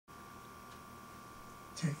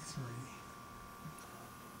Take 3.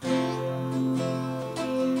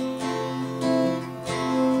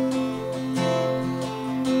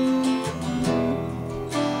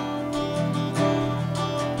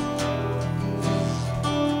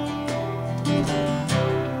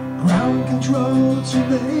 Ground control to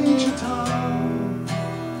Major Tom.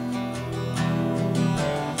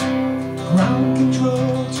 Ground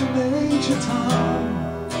control to Major Tom.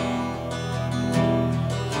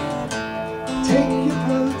 Take your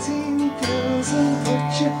protein pills and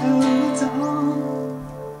put your helmet on.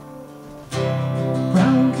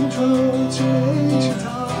 Ground control to Major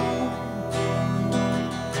Tom.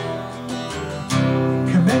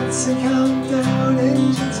 Commencing countdown,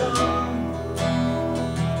 engines on.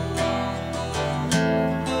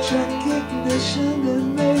 Check ignition and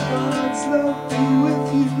may God's love be with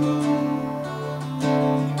you.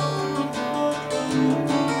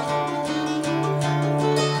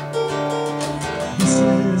 This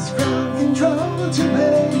is ground control to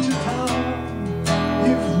Major Tom.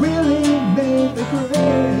 You've really made the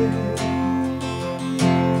grade,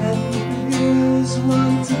 and the viewers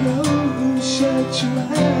want to know who shed your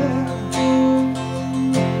hair.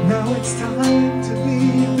 Now it's time to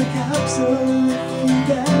leave the capsule if you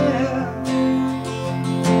dare.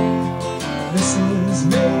 This is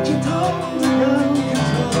Major Tom, the ground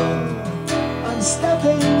control. I'm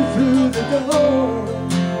stepping through the door,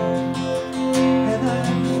 and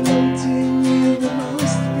I'm floating in the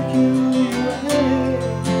most peculiar way.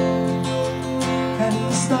 And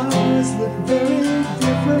the stars look very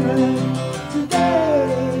different today.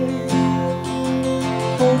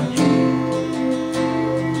 For you,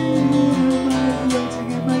 I'm floating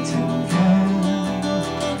in my tin can.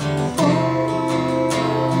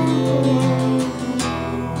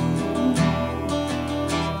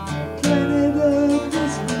 Planet Earth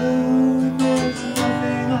is blue, and there's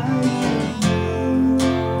nothing I can do.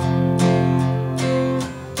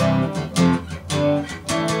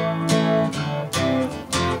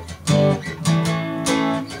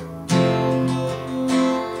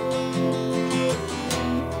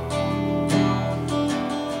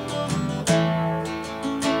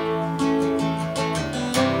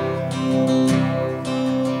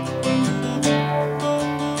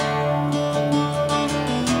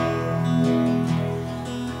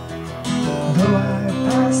 Though I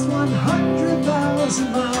passed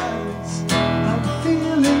 100,000 miles, I'm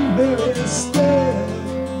feeling very scared.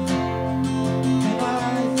 And I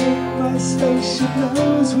think my spaceship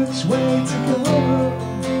knows which way to go.